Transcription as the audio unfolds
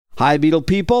Hi, Beatle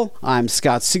people. I'm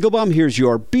Scott Siegelbaum. Here's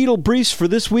your Beatle Briefs for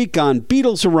this week on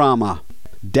Beatles-orama.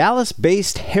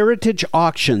 Dallas-based Heritage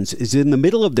Auctions is in the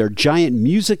middle of their giant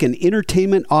music and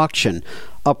entertainment auction.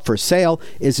 Up for sale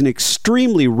is an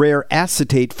extremely rare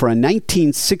acetate for a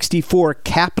 1964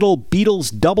 Capitol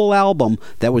Beatles double album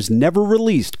that was never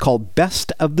released called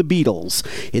Best of the Beatles.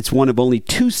 It's one of only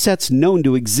 2 sets known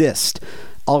to exist.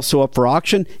 Also up for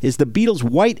auction is the Beatles'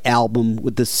 White Album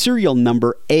with the serial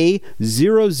number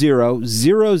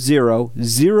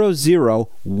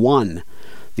A00000001.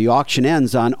 The auction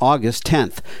ends on August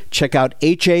 10th. Check out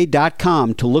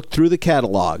ha.com to look through the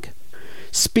catalog.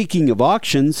 Speaking of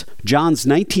auctions, John's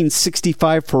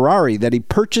 1965 Ferrari that he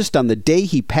purchased on the day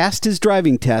he passed his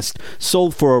driving test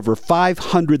sold for over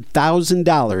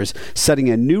 $500,000, setting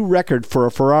a new record for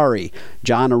a Ferrari.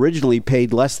 John originally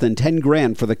paid less than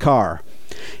 $10,000 for the car.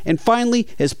 And finally,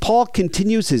 as Paul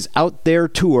continues his Out There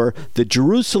tour, the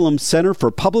Jerusalem Center for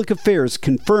Public Affairs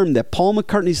confirmed that Paul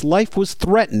McCartney's life was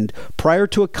threatened prior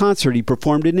to a concert he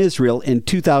performed in Israel in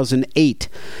 2008.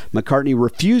 McCartney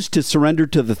refused to surrender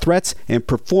to the threats and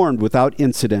performed without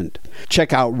incident.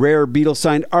 Check out rare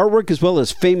Beatles-signed artwork as well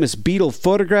as famous Beatle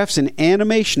photographs and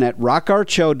animation at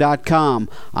rockartshow.com.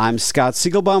 I'm Scott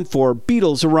Siegelbaum for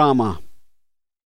Beatles-orama.